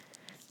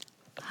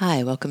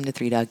Hi, welcome to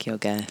Three Dog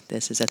Yoga.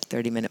 This is a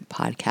 30-minute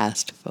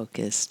podcast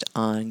focused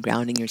on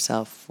grounding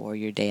yourself for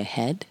your day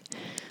ahead.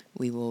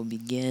 We will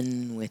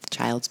begin with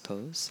child's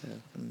pose. So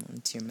come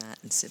onto your mat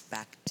and sit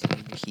back to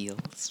your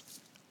heels.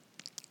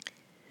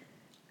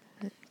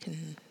 You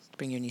can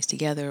bring your knees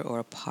together or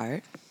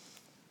apart.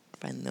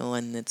 Find the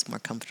one that's more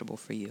comfortable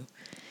for you.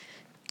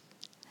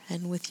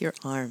 And with your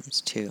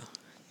arms too.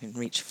 You can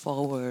reach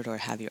forward or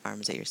have your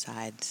arms at your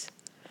sides.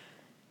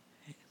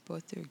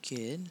 Both are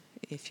good.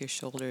 If your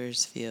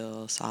shoulders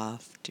feel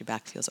soft, your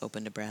back feels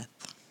open to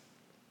breath.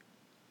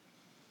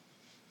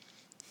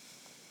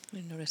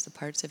 And notice the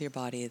parts of your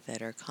body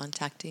that are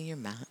contacting your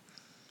mat.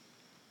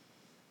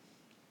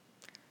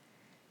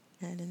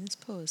 And in this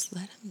pose,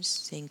 let them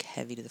sink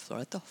heavy to the floor.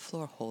 Let the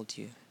floor hold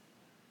you.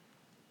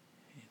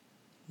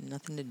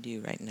 Nothing to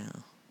do right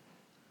now,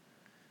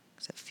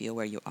 except feel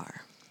where you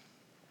are.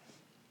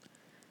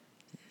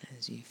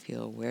 As you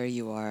feel where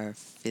you are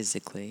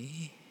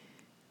physically,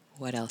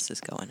 what else is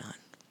going on?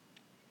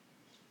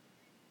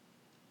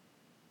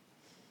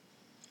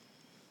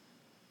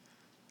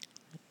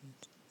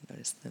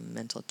 Notice the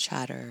mental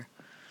chatter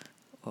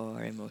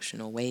or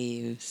emotional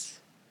waves,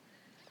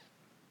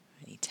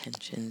 any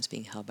tensions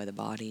being held by the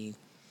body,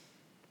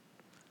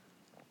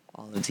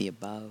 all of the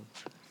above.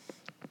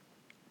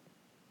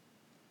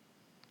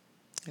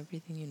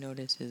 Everything you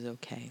notice is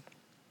okay.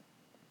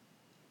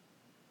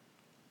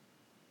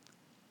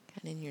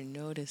 And in your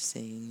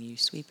noticing, you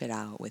sweep it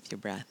out with your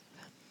breath.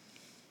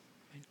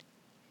 Right?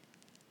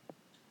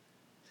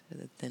 So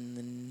that then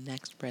the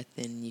next breath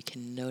in, you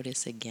can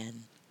notice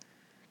again.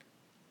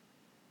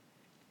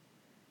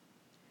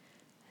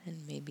 And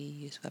maybe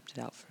you swept it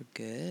out for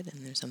good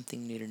and there's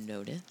something new to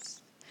notice.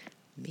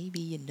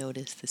 Maybe you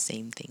notice the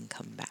same thing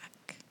come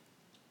back.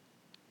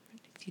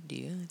 If you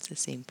do, it's the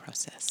same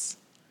process.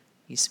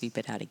 You sweep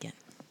it out again.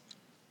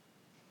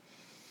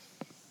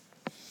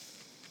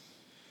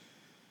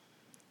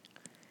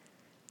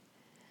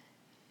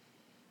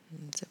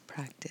 It's a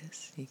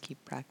practice. You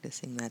keep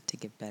practicing that to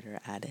get better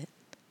at it.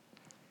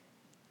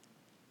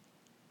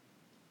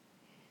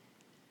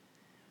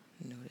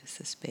 Notice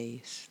the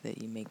space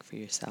that you make for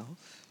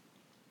yourself.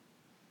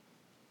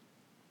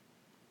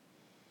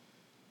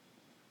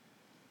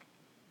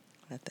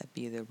 Let that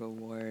be the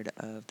reward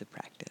of the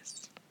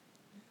practice.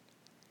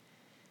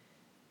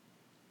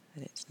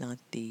 That it's not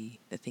the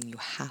thing you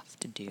have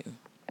to do,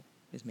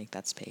 is make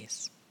that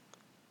space.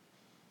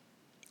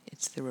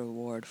 It's the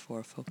reward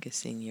for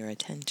focusing your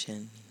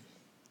attention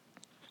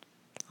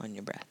on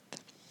your breath.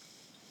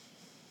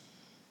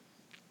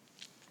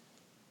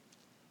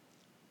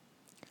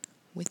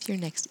 With your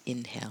next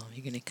inhale,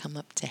 you're going to come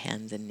up to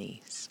hands and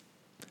knees.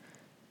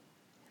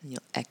 And you'll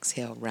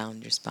exhale,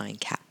 round your spine,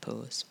 cat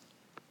pose.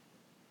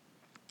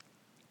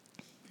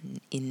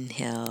 And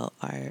inhale,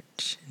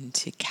 arch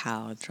into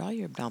cow. Draw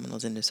your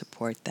abdominals in to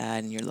support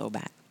that and your low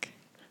back.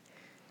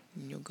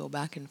 And you'll go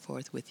back and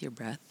forth with your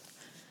breath.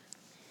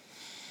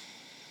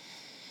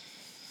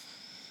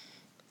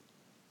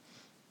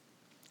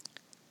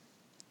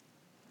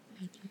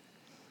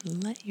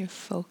 Let your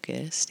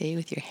focus stay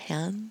with your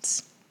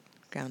hands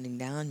grounding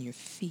down, your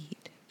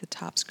feet, the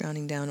tops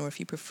grounding down, or if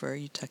you prefer,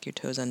 you tuck your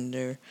toes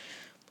under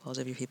balls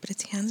of your feet. But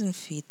it's hands and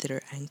feet that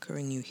are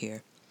anchoring you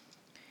here.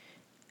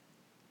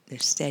 They're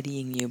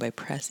steadying you by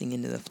pressing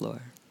into the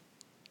floor.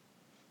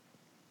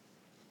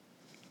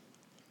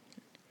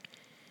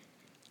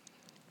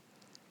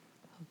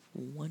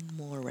 One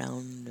more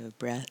round of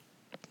breath.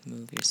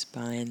 Move your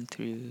spine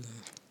through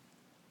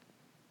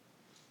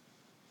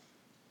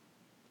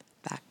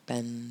back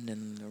bend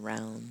and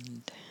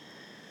around.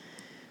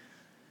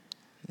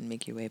 And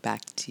make your way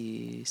back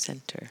to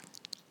center.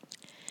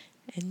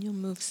 And you'll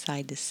move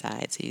side to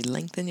side. So you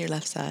lengthen your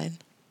left side.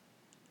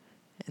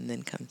 And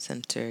then come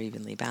center,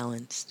 evenly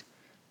balanced.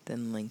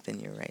 Then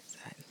lengthen your right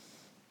side.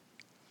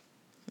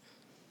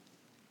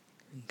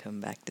 And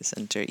come back to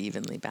center,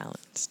 evenly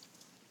balanced.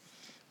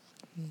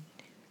 A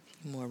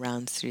few more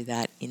rounds through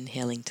that.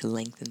 Inhaling to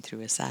lengthen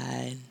through a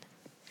side.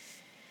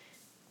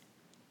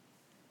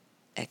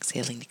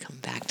 Exhaling to come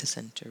back to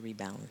center,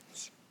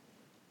 rebalance.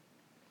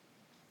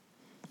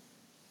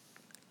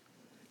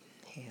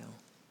 Inhale.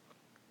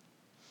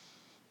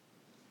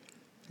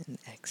 And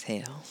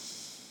exhale.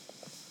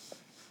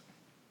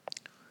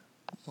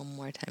 One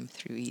more time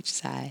through each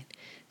side.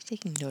 Just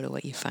taking note of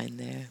what you find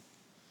there.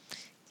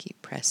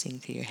 Keep pressing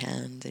through your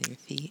hands and your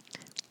feet.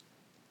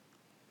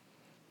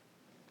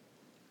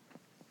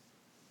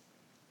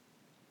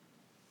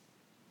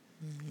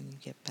 And you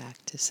get back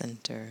to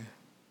center.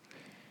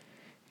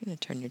 You're going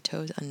to turn your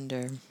toes under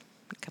and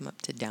come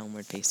up to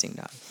downward facing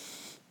dog.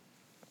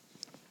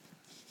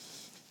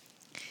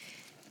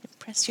 And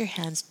press your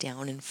hands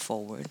down and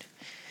forward.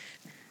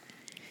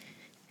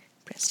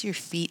 Press your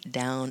feet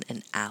down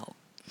and out.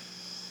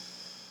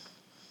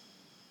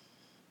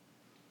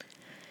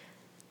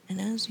 And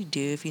as you do,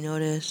 if you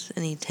notice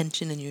any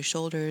tension in your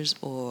shoulders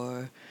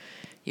or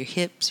your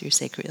hips, your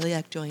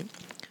sacroiliac joint,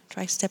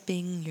 try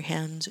stepping your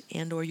hands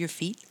and or your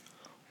feet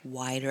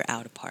wider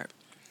out apart.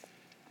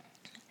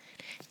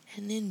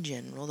 And in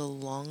general, the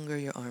longer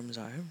your arms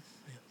are,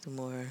 the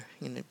more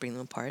you're going to bring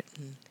them apart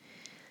and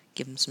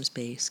give them some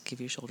space, give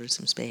your shoulders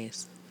some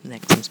space,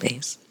 neck some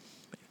space.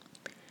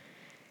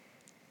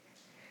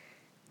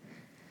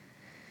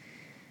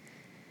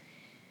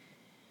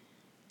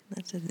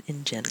 That's an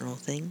in general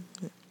thing.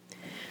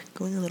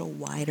 Going a little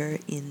wider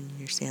in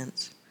your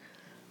stance,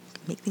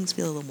 make things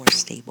feel a little more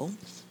stable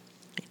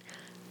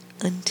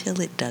until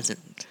it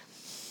doesn't.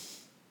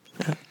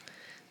 So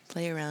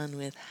play around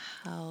with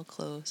how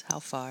close, how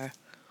far,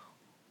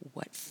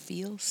 what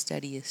feels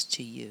steadiest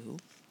to you,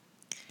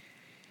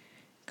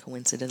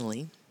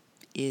 coincidentally,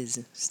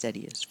 is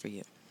steadiest for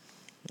you.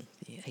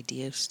 The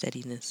idea of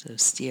steadiness, of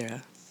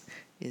stira,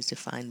 is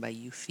defined by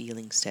you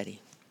feeling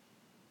steady.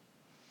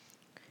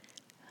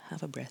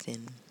 Have a breath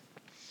in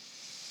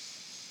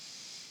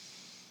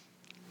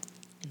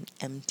and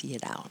empty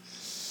it out.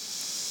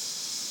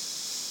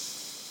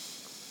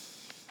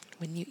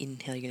 When you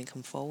inhale, you're going to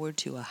come forward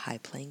to a high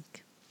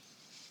plank.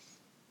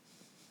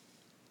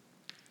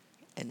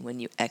 And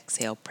when you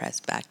exhale, press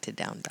back to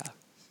down dog.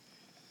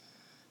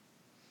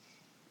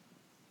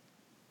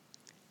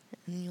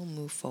 And you'll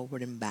move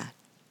forward and back,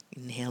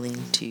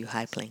 inhaling to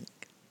high plank.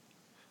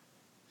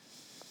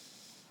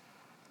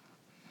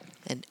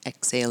 And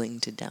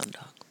exhaling to down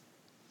dog.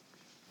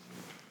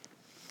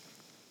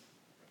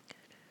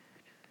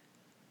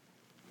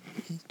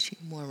 And 2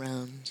 more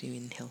rounds, you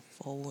inhale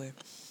forward.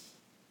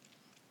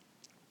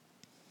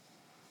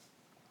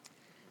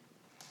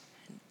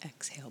 And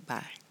exhale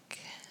back.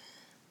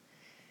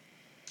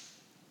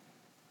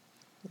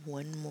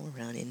 1 more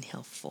round,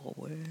 inhale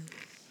forward.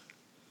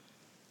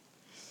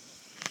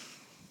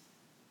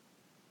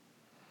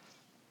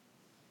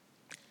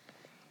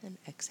 And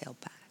exhale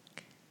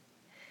back.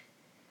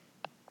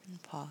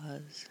 And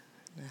pause.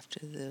 And after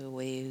the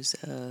waves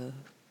of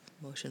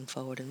motion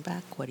forward and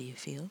back, what do you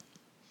feel?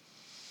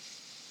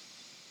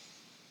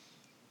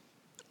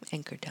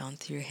 Anchor down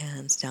through your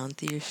hands, down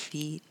through your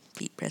feet.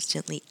 Feet press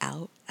gently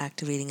out,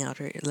 activating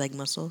outer leg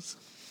muscles.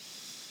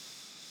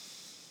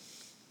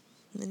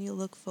 And then you'll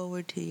look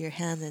forward to your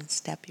hands and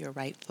step your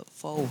right foot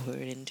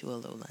forward into a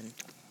low lunge.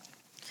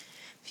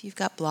 If you've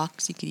got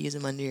blocks, you could use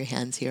them under your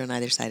hands here on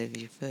either side of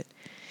your foot.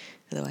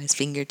 Otherwise,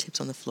 fingertips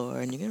on the floor,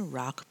 and you're going to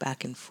rock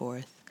back and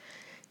forth,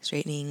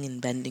 straightening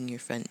and bending your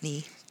front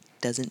knee.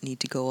 Doesn't need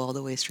to go all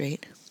the way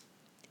straight.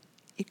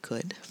 It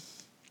could.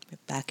 Your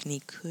back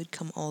knee could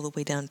come all the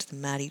way down to the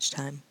mat each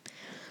time,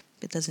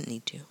 but it doesn't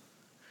need to.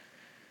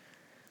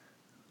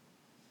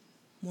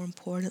 More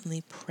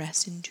importantly,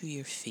 press into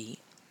your feet.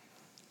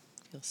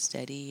 Feel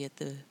steady at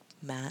the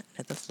mat,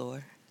 at the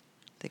floor,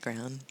 the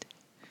ground,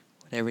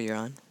 whatever you're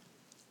on.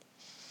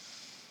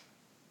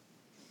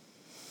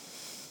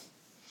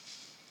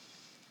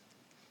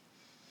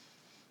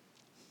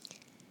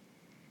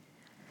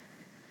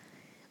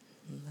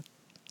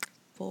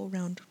 Full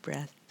round of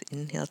breath.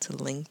 Inhale to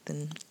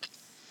lengthen.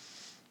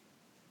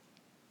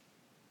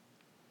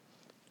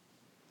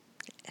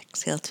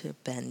 Exhale to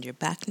bend. Your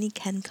back knee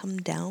can come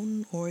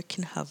down or it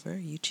can hover.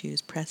 You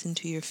choose. Press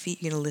into your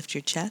feet. You're going to lift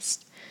your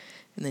chest.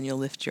 And then you'll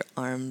lift your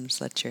arms.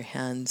 Let your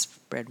hands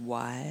spread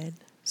wide.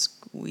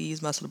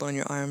 Squeeze muscle bone in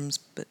your arms,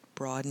 but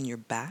broaden your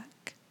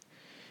back.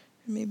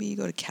 Or maybe you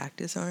go to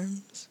cactus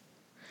arms.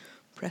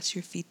 Press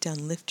your feet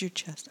down. Lift your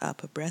chest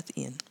up. A breath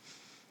in.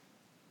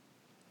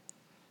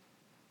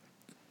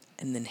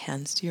 And then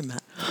hands to your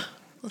mat.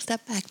 We'll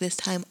step back this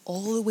time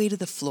all the way to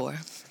the floor.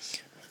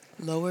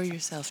 Lower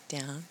yourself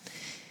down.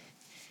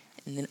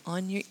 And then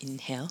on your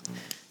inhale,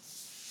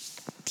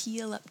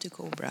 peel up to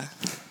cobra.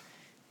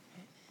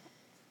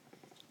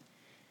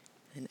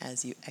 And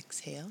as you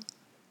exhale,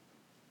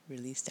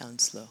 release down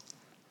slow.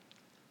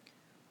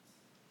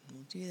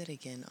 We'll do that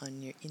again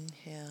on your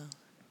inhale.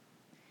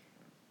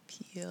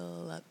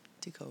 Peel up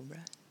to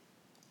cobra.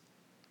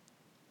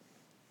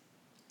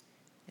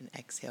 And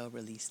exhale,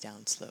 release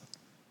down slow.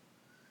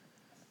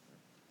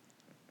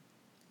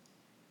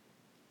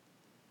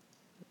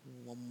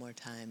 One more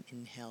time.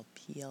 Inhale,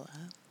 peel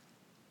up.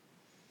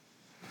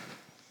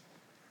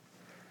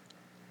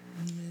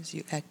 And as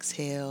you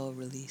exhale,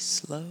 release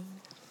slow.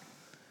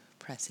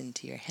 Press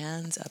into your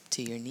hands, up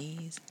to your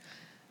knees,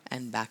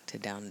 and back to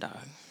down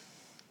dog.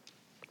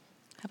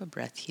 Have a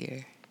breath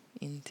here.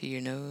 In through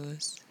your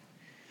nose.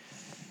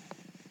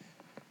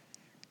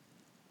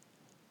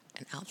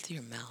 And out through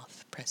your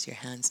mouth. Press your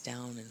hands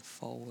down and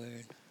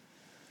forward.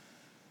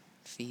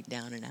 Feet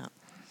down and out.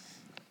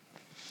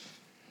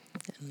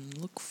 And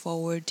look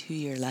forward to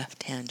your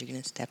left hand. You're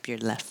going to step your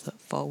left foot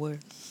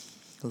forward.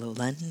 A low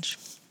lunge.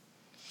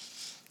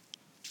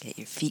 Get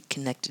your feet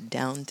connected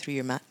down through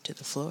your mat to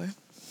the floor.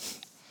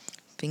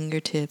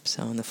 Fingertips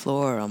on the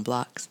floor or on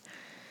blocks.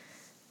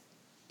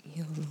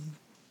 You'll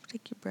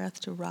take your breath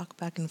to rock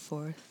back and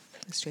forth,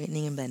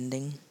 straightening and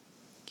bending,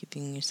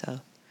 giving yourself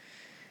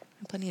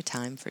plenty of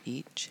time for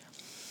each.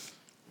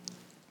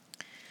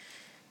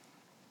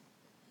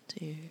 So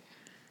you're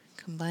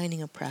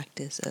combining a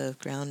practice of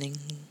grounding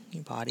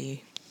your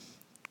body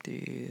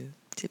through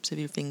tips of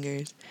your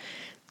fingers,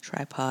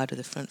 tripod or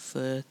the front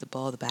foot, the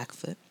ball of the back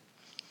foot.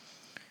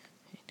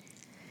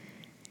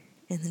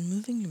 And then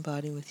moving your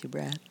body with your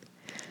breath.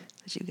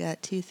 But you've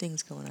got two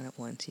things going on at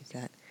once. You've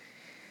got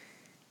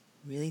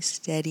really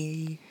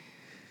steady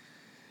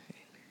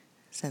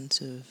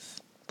sense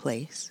of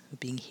place, of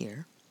being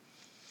here,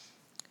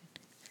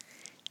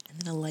 and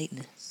then a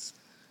lightness.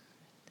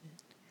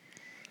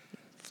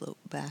 Float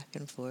back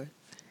and forth.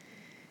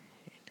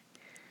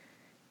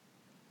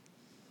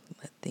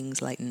 Let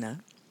things lighten up,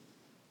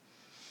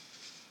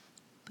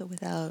 but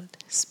without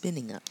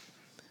spinning up.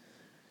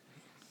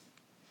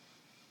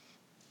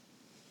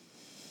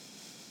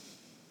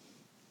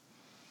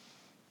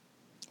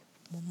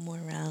 One more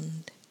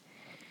round.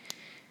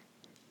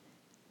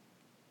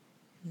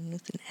 And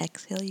with an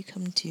exhale, you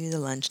come to the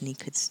lunge. Knee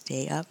could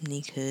stay up,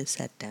 knee could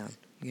set down.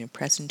 You're going to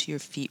press into your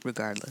feet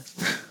regardless.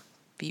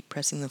 Feet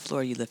pressing the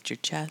floor, you lift your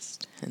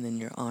chest, and then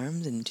your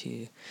arms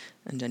into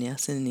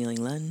Anjaneyasana,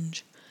 kneeling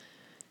lunge.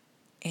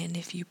 And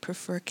if you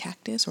prefer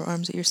cactus or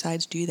arms at your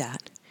sides, do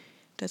that.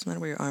 Doesn't matter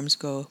where your arms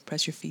go.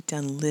 Press your feet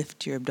down,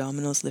 lift your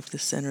abdominals, lift the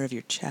center of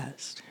your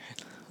chest.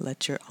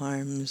 Let your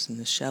arms and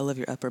the shell of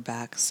your upper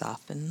back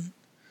soften.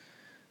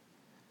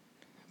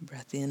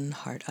 Breath in,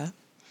 heart up.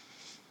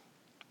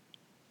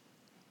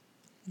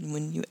 And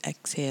when you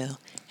exhale,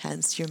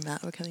 hands to your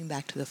mat, we're coming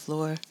back to the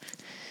floor.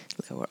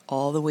 Lower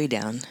all the way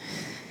down.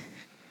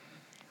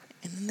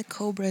 And then the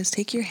cobras,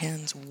 take your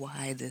hands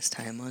wide this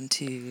time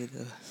onto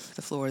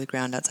the floor, the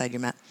ground outside your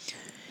mat.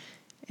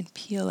 And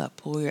peel up,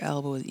 pull your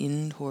elbows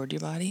in toward your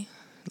body,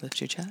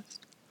 lift your chest,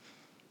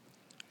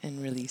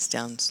 and release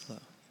down slow.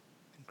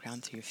 And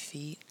ground through your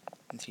feet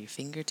and through your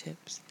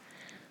fingertips.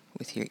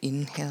 With your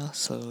inhale,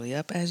 slowly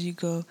up as you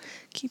go.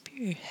 Keep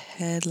your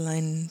head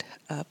lined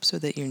up so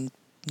that your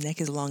neck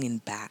is long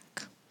and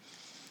back.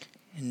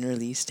 And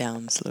release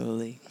down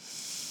slowly.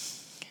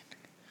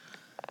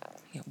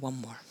 Yeah, one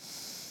more.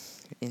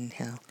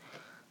 Inhale,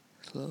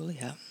 slowly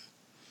up.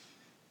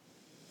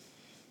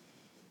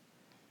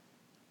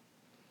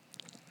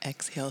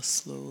 Exhale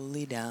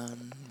slowly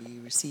down. Be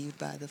received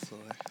by the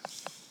floor.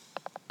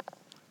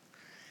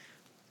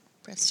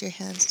 Press your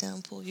hands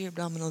down, pull your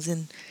abdominals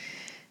in.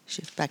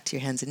 Shift back to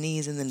your hands and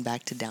knees, and then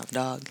back to down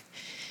dog.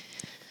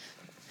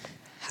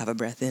 Have a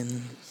breath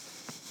in.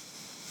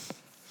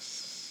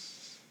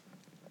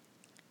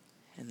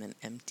 And then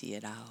empty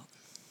it out.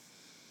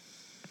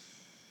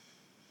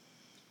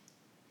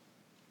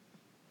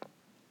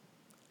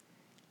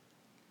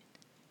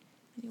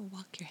 And you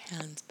walk your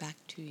hands back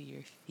to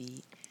your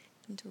feet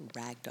into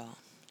ragdoll.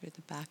 You're at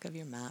the back of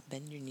your mat.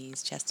 Bend your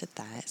knees, chest to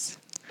thighs.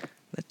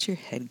 Let your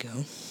head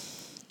go.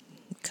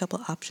 A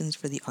couple options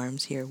for the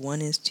arms here.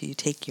 One is to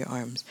take your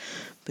arms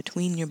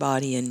between your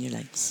body and your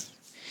legs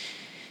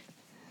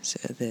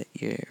so that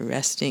you're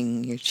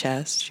resting your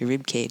chest, your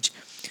rib cage,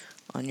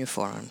 on your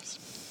forearms.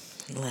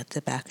 And let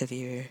the back of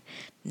your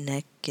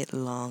neck get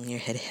long, your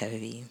head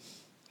heavy.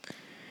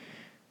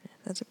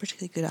 That's a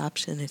particularly good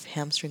option if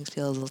hamstrings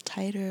feel a little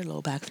tighter,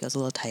 low back feels a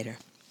little tighter.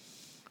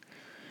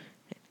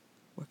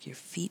 Work your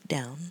feet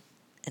down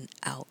and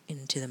out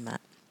into the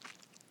mat.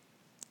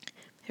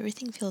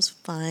 Everything feels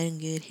fine,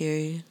 good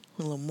here,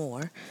 a little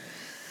more.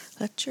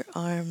 Let your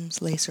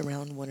arms lace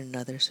around one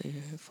another so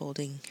you're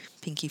folding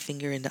pinky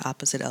finger into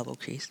opposite elbow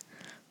crease.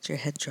 Let your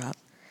head drop.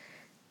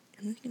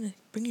 And then you're going to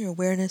bring your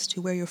awareness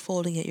to where you're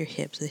folding at your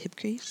hips, the hip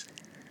crease.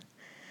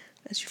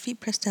 As your feet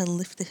press down,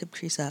 lift the hip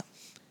crease up.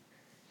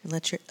 And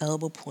let your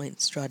elbow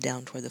points draw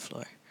down toward the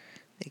floor.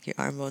 Make your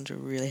arm bones are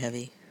really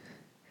heavy.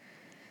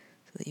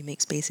 So that you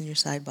make space in your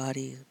side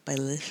body by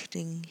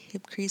lifting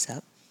hip crease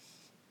up.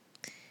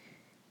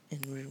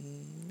 And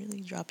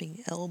really dropping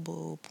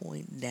elbow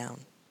point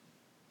down.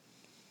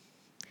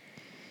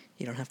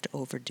 You don't have to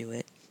overdo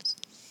it,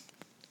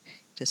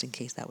 just in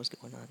case that was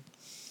going on.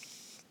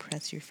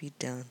 Press your feet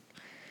down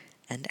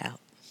and out.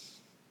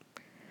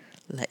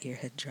 Let your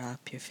head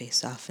drop, your face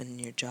soften,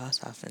 your jaw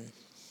soften.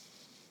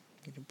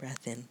 Get a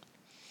breath in.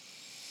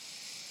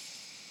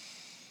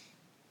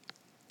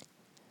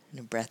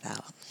 And a breath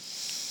out.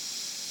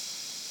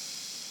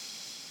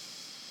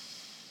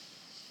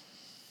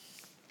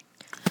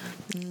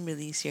 And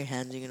release your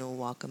hands. You're going to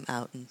walk them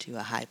out into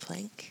a high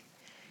plank.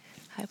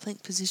 High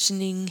plank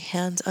positioning,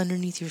 hands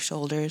underneath your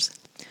shoulders.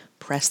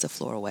 Press the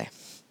floor away.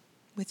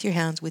 With your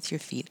hands, with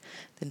your feet.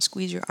 Then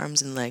squeeze your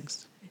arms and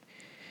legs.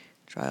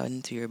 Draw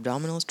into your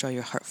abdominals. Draw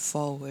your heart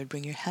forward.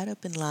 Bring your head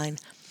up in line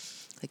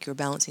like you're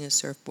balancing a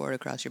surfboard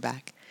across your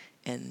back.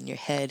 And your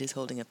head is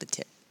holding up the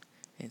tip.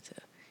 And so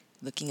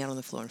looking out on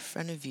the floor in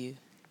front of you.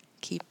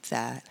 Keep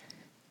that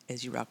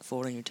as you rock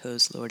forward on your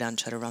toes. Lower down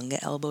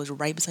chaturanga. Elbows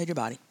right beside your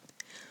body.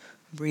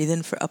 Breathe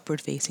in for upward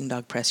facing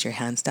dog. Press your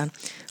hands down.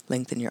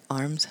 Lengthen your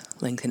arms.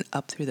 Lengthen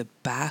up through the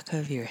back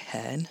of your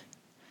head.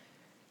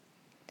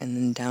 And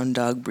then down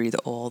dog. Breathe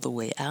all the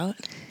way out.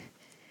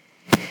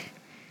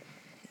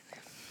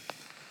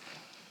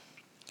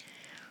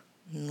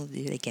 And we'll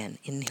do it again.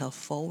 Inhale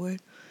forward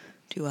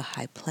to a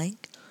high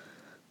plank.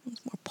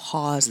 There's more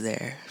pause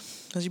there.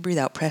 As you breathe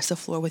out, press the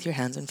floor with your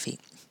hands and feet.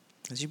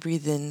 As you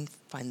breathe in,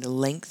 find the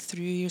length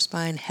through your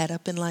spine. Head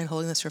up in line,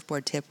 holding the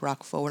surfboard tip.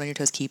 Rock forward on your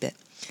toes. Keep it.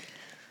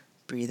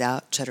 Breathe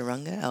out,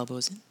 chaturanga,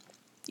 elbows in.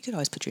 You could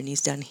always put your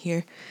knees down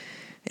here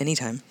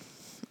anytime.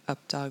 Up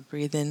dog,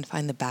 breathe in,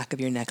 find the back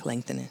of your neck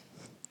lengthening.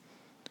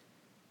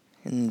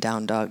 And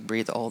down dog,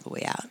 breathe all the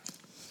way out.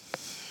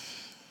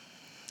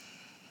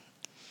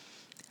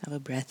 Have a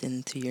breath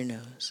in through your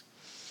nose.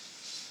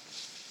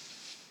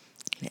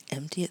 And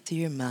empty it through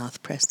your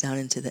mouth. Press down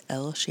into the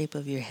L shape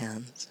of your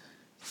hands.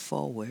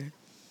 Forward.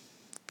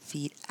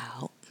 Feet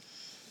out.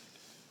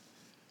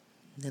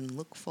 Then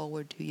look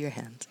forward to your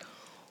hands.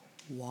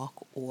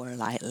 Walk or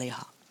lightly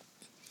hop.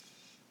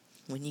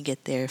 When you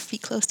get there,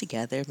 feet close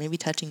together, maybe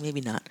touching,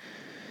 maybe not.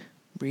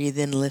 Breathe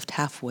in, lift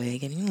halfway.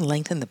 Again, you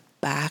lengthen the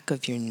back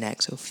of your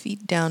neck. So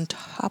feet down,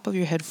 top of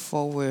your head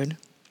forward.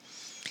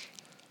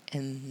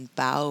 And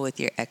bow with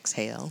your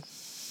exhale.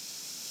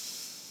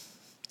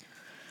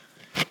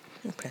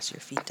 And press your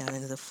feet down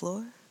into the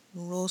floor.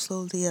 Roll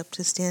slowly up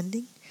to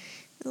standing.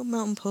 Little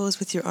mountain pose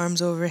with your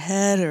arms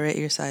overhead or at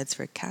your sides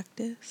for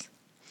cactus.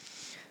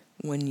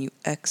 When you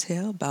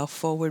exhale, bow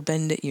forward,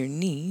 bend at your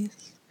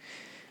knees.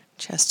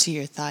 Chest to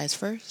your thighs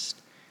first.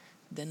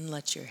 Then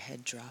let your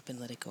head drop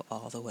and let it go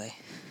all the way.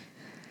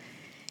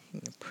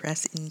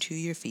 Press into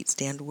your feet.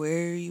 Stand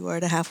where you are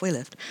to halfway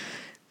lift.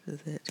 So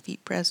the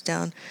feet press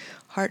down.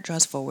 Heart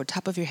draws forward.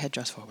 Top of your head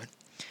draws forward.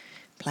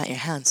 Plant your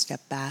hands.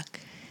 Step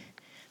back.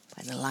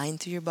 Find a line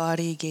through your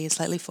body. Gaze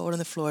slightly forward on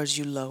the floor as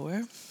you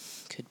lower.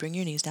 Could bring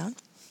your knees down.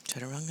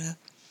 Chaturanga.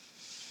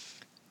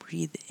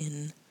 Breathe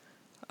in.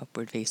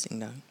 Upward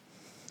facing dog.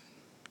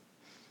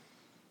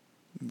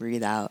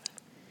 Breathe out.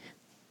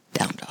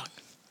 Down dog.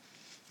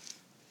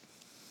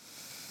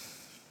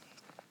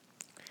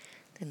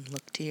 Then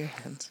look to your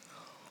hands.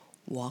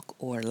 Walk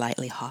or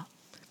lightly hop.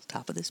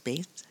 Top of the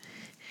space.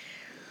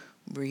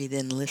 Breathe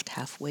in, lift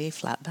halfway,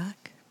 flat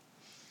back.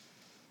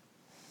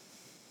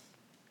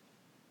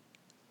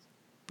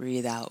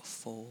 Breathe out,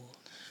 fold.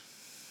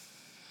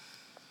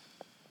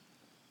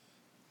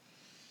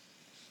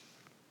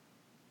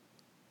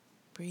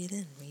 Breathe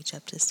in, reach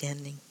up to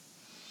standing.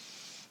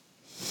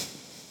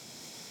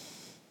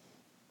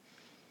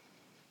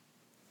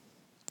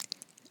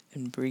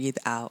 And breathe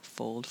out,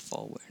 fold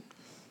forward.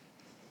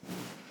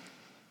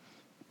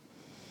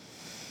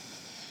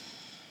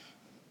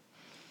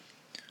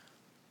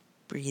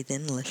 Breathe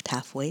in, lift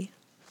halfway,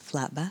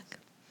 flat back.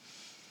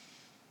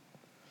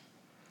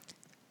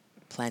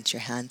 Plant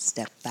your hands,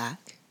 step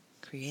back.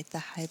 Create the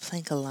high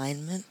plank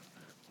alignment.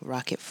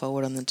 Rock it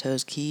forward on the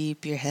toes.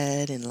 Keep your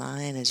head in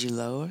line as you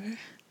lower.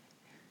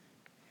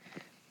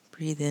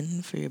 Breathe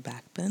in for your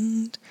back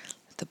bend.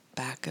 Let the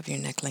back of your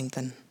neck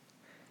lengthen.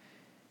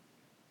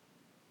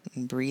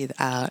 And breathe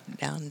out,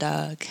 down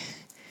dog.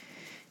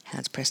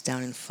 Hands pressed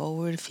down and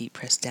forward, feet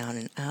pressed down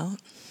and out.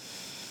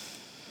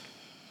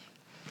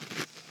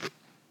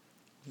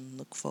 And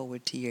look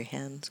forward to your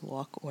hands,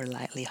 walk or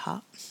lightly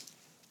hop.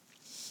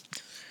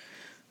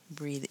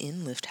 Breathe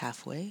in, lift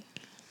halfway.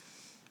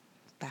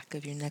 Back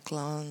of your neck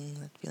long,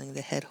 that feeling of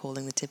the head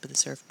holding the tip of the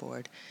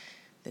surfboard.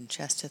 Then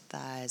chest to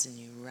thighs, and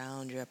you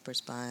round your upper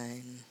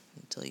spine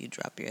until you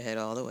drop your head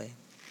all the way.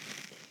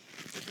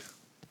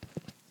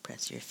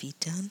 Press your feet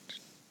down,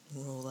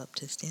 roll up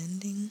to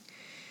standing.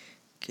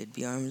 Could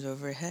be arms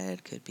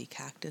overhead, could be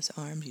cactus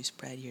arms. You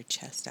spread your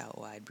chest out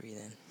wide, breathe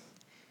in.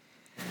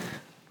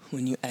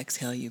 When you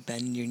exhale, you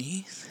bend your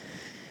knees,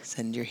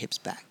 send your hips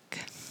back.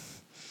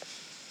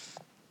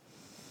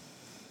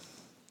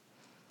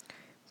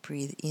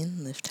 Breathe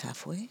in, lift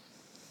halfway.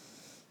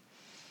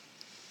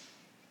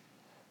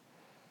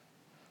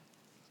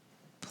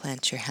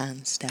 Plant your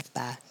hands, step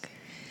back.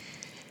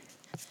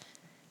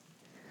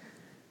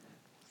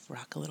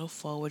 Rock a little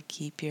forward,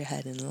 keep your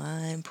head in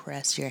line,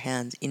 press your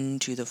hands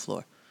into the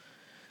floor.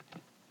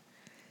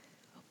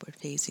 Upward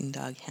facing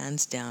dog,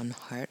 hands down,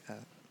 heart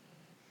up.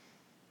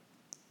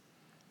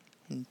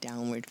 And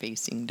downward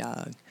facing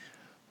dog.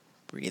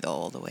 Breathe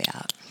all the way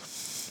out.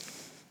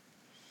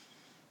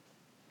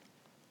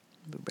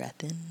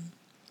 Breath in.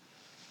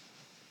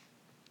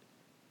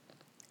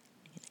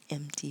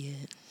 Empty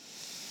it.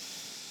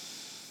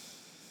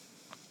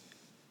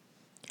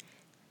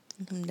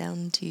 And come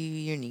down to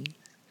your knees.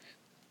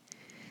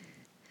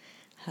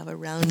 Have a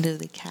round of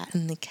the cat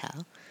and the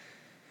cow.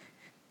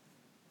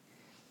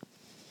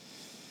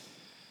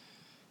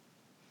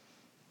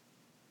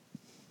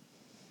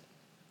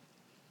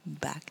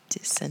 Back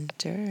to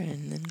center,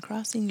 and then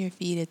crossing your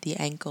feet at the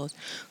ankles.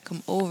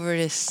 Come over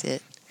to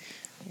sit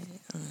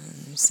on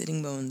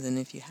sitting bones, and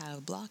if you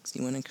have blocks,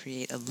 you want to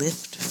create a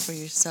lift for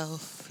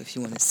yourself. If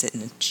you want to sit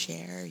in a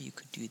chair, you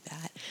could do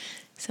that.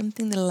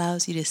 Something that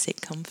allows you to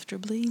sit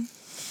comfortably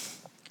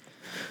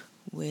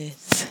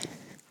with,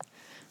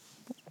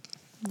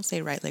 we'll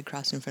say right leg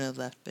crossed in front of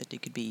left, but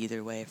it could be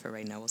either way. For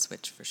right now, we'll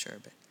switch for sure,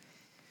 but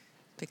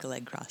pick a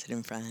leg, cross it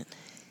in front.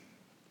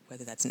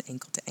 Whether that's an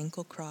ankle to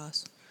ankle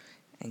cross,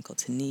 ankle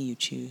to knee, you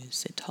choose.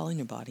 Sit tall in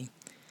your body.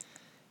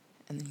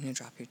 And then you're going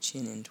to drop your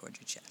chin in towards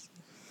your chest.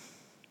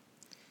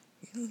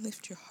 You're going to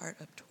lift your heart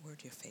up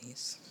toward your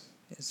face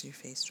as your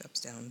face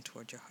drops down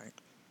toward your heart.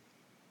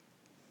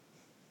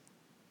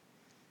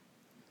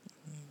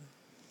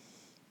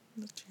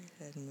 Lift your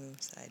head and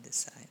move side to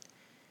side.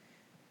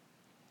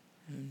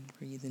 And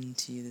breathe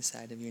into the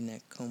side of your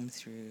neck, comb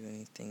through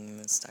anything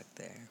that's stuck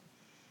there.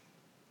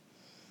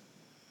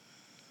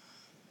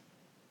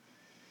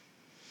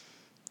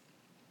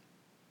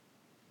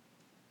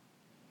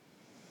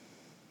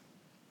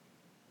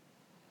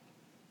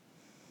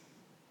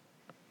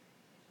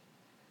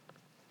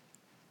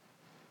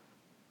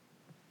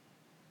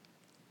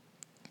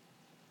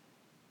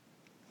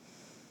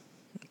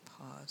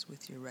 Pause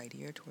with your right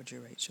ear towards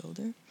your right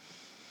shoulder.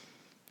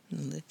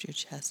 And lift your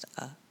chest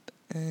up.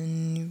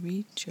 And you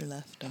reach your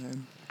left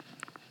arm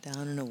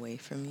down and away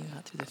from you,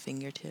 out through the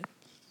fingertips.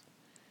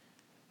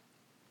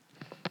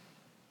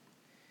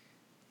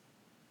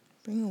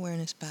 Bring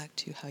awareness back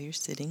to how you're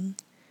sitting.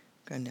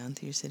 Ground down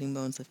through your sitting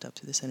bones, lift up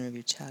to the center of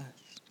your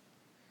chest.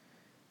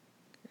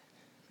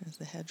 As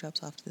the head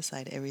drops off to the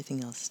side,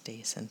 everything else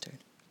stays centered.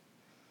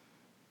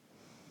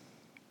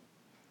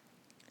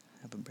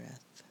 Have a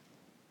breath.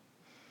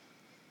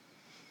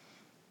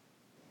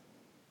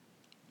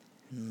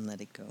 And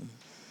let it go.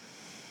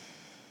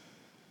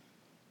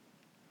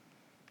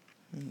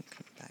 And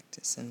come back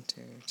to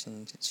center,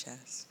 chin to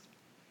chest.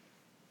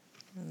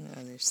 On the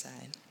other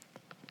side.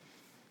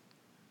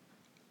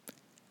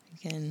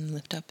 Again,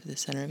 lift up to the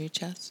center of your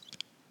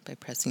chest by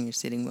pressing your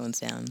sitting bones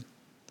down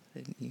so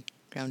that you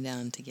ground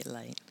down to get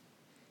light.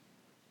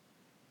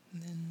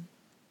 And then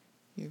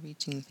you're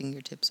reaching the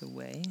fingertips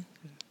away.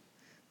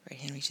 Right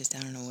hand reaches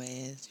down and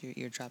away as your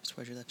ear drops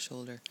towards your left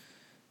shoulder.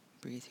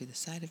 Breathe through the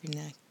side of your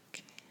neck.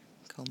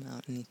 Comb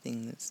out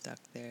anything that's stuck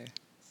there.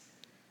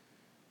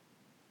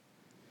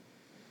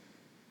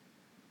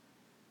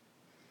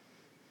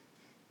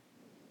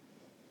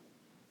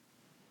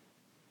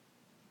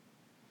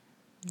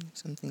 If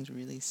something's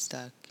really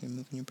stuck, you're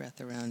moving your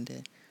breath around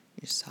it.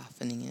 You're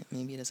softening it.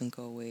 Maybe it doesn't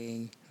go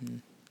away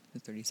in the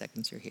 30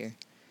 seconds you're here.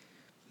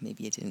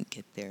 Maybe it didn't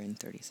get there in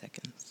 30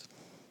 seconds.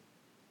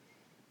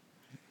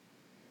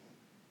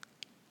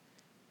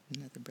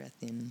 Another breath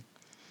in.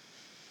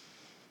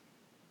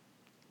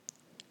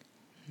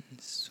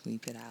 And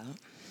sweep it out.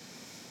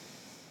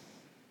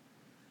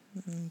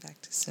 And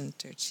back to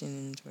center,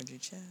 chin in towards your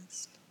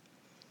chest.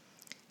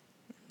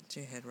 Let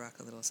your head rock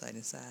a little side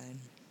to side.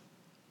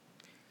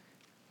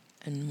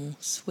 And we'll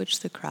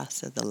switch the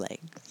cross of the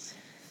legs.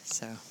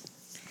 So,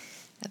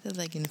 have the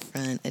leg in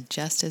front,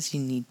 adjust as you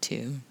need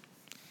to.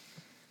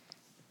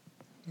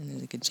 And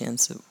there's a good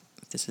chance that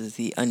if this is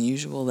the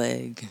unusual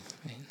leg,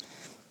 right,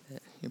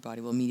 that your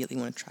body will immediately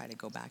want to try to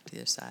go back to the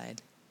other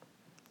side.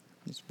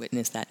 Just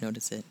witness that,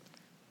 notice it.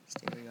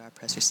 Stay where you are,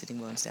 press your sitting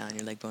bones down,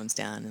 your leg bones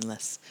down,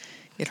 unless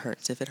it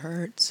hurts. If it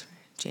hurts,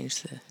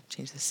 change the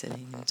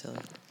sitting until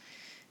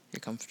you're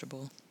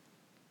comfortable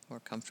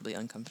or comfortably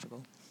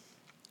uncomfortable.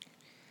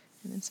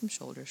 And then some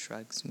shoulder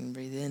shrugs. You can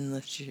breathe in,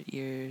 lift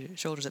your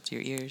shoulders up to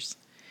your ears.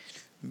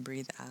 And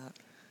breathe out,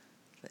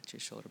 let your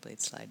shoulder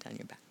blades slide down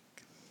your back.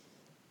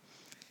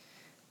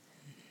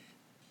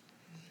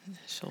 And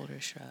shoulder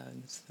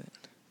shrugs that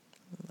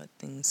let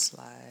things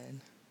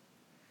slide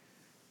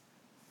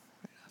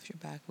right off your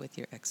back with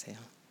your exhale.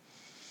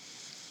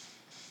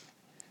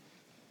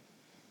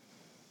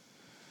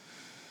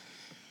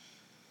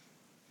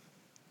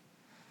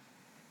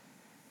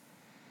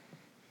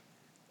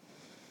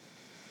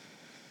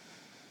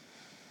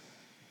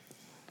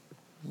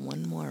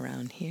 One more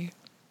round here.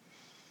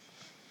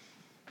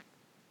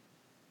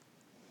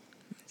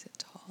 Sit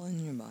tall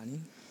in your body.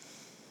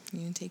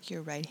 You're going to take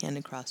your right hand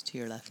across to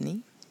your left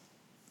knee.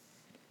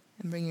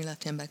 And bring your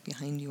left hand back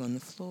behind you on the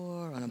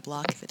floor, or on a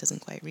block if it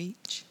doesn't quite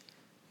reach.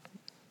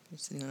 If you're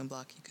sitting on a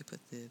block, you could put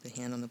the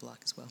hand on the block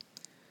as well.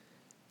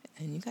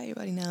 And you got your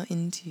body now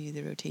into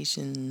the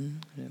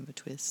rotation of a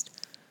twist.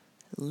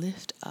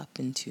 Lift up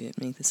into it,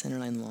 make the center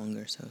line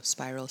longer. So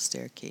spiral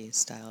staircase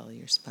style,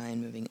 your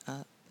spine moving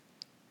up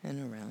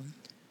and around.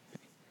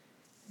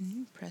 And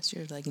you press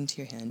your leg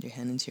into your hand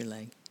into your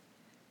leg.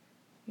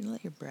 You're going to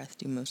let your breath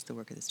do most of the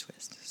work of this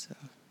twist. So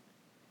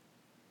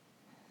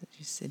as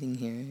you're sitting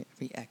here,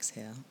 every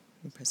exhale,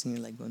 you're pressing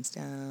your leg bones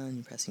down,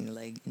 you're pressing your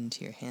leg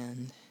into your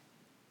hand.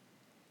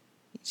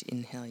 Each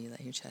inhale, you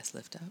let your chest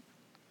lift up.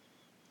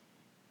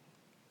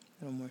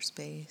 A little more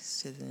space,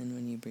 so then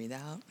when you breathe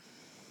out,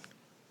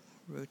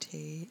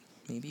 rotate.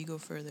 Maybe you go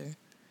further.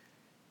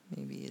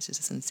 Maybe it's just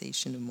a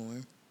sensation of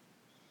more.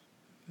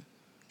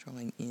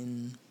 Drawing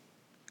in,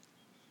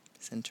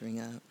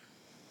 centering up.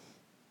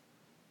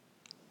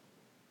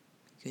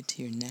 Good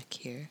to your neck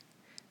here.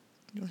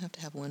 You don't have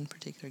to have one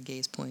particular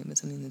gaze point, but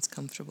something that's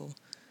comfortable.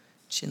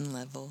 Chin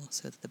level,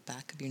 so that the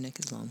back of your neck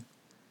is long.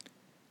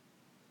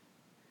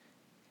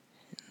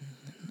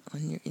 And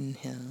on your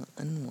inhale,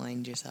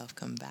 unwind yourself,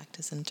 come back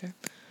to center.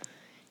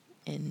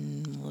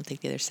 And we'll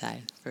take the other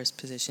side. First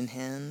position,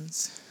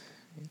 hands.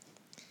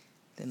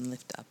 Then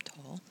lift up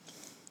tall.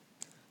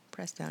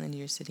 Press down into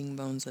your sitting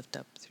bones, lift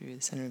up through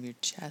the center of your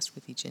chest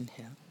with each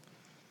inhale.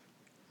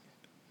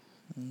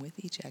 And with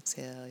each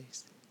exhale,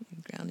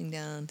 you're grounding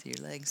down to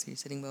your legs, to your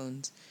sitting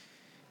bones.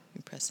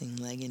 You're pressing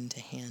leg into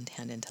hand,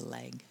 hand into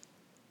leg.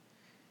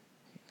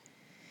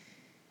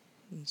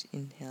 Each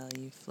inhale,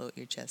 you float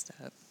your chest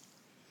up.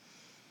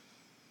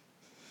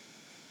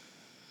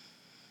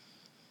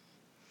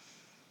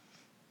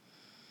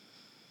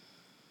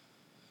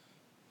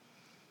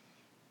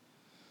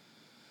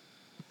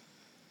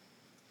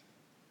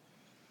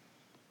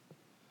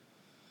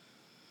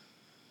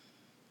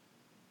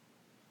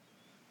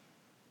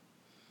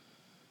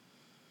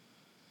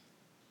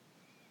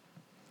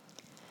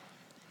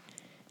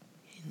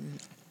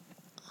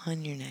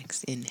 On your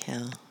next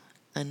inhale,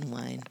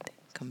 unwind,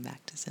 come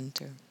back to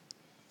center,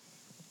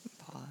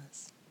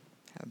 pause,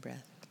 have a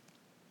breath,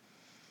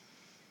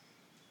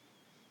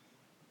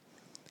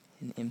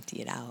 and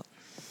empty it out.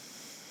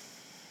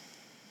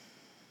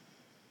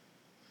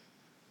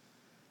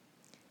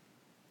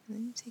 And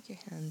then you take your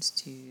hands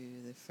to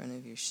the front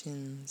of your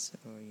shins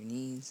or your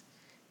knees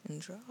and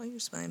draw your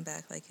spine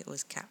back like it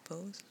was cat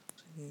pose.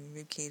 So your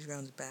rib cage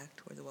rounds back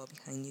toward the wall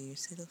behind you. You're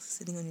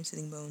sitting on your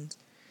sitting bones.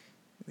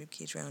 Rib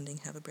cage rounding.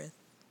 Have a breath.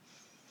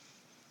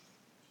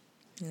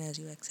 And as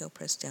you exhale,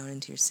 press down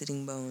into your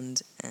sitting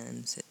bones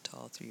and sit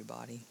tall through your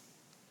body.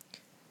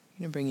 You're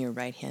going to bring your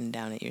right hand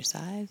down at your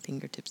side,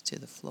 fingertips to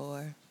the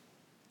floor,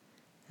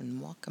 and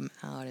walk them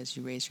out as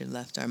you raise your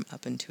left arm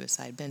up into a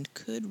side bend.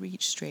 Could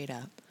reach straight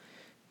up.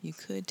 You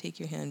could take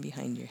your hand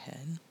behind your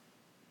head.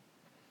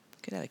 You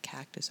could have a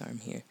cactus arm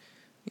here.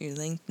 You're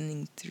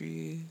lengthening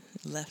through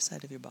the left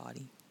side of your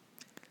body.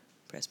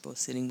 Press both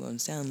sitting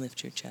bones down,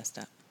 lift your chest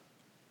up.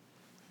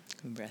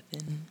 Breath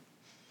in.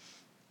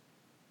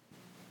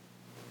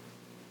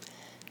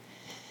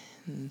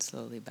 And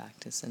slowly back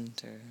to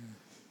center.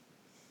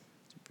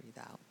 Breathe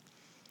out.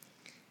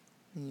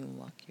 And you'll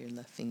walk your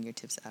left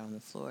fingertips out on the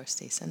floor.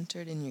 Stay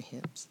centered in your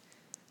hips.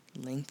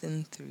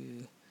 Lengthen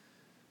through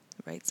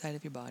the right side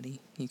of your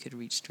body. You could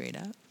reach straight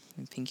up.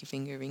 And pinky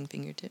finger, ring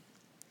fingertip.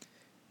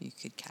 You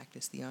could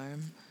cactus the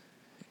arm.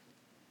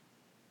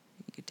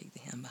 You could take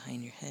the hand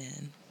behind your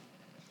head.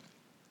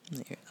 And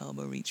let your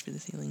elbow reach for the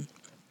ceiling.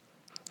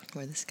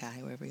 Or the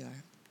sky, wherever you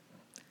are.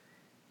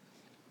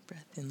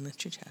 Breath in,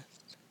 lift your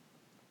chest.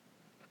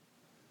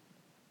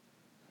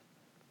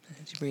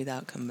 As you breathe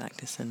out, come back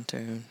to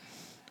center.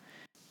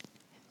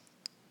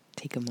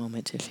 Take a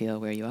moment to feel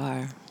where you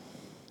are.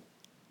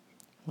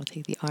 We'll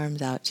take the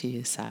arms out to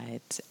your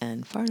sides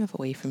and far enough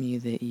away from you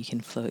that you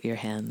can float your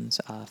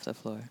hands off the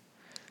floor.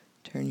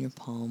 Turn your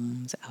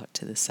palms out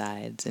to the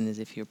sides, and as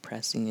if you're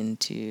pressing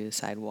into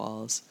side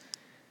walls,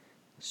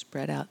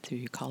 spread out through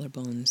your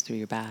collarbones, through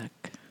your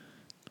back.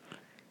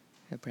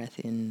 A breath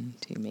in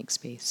to make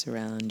space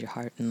around your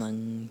heart and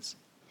lungs.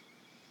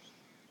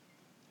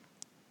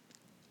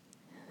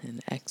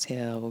 And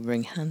exhale, we'll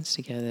bring hands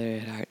together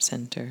at heart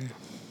center.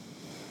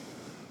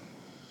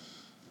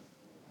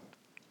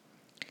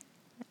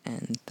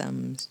 And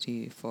thumbs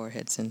to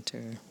forehead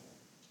center.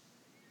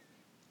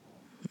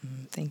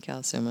 Thank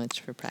y'all so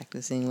much for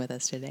practicing with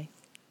us today.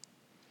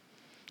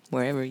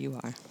 Wherever you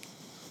are.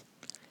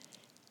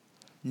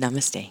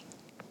 Namaste.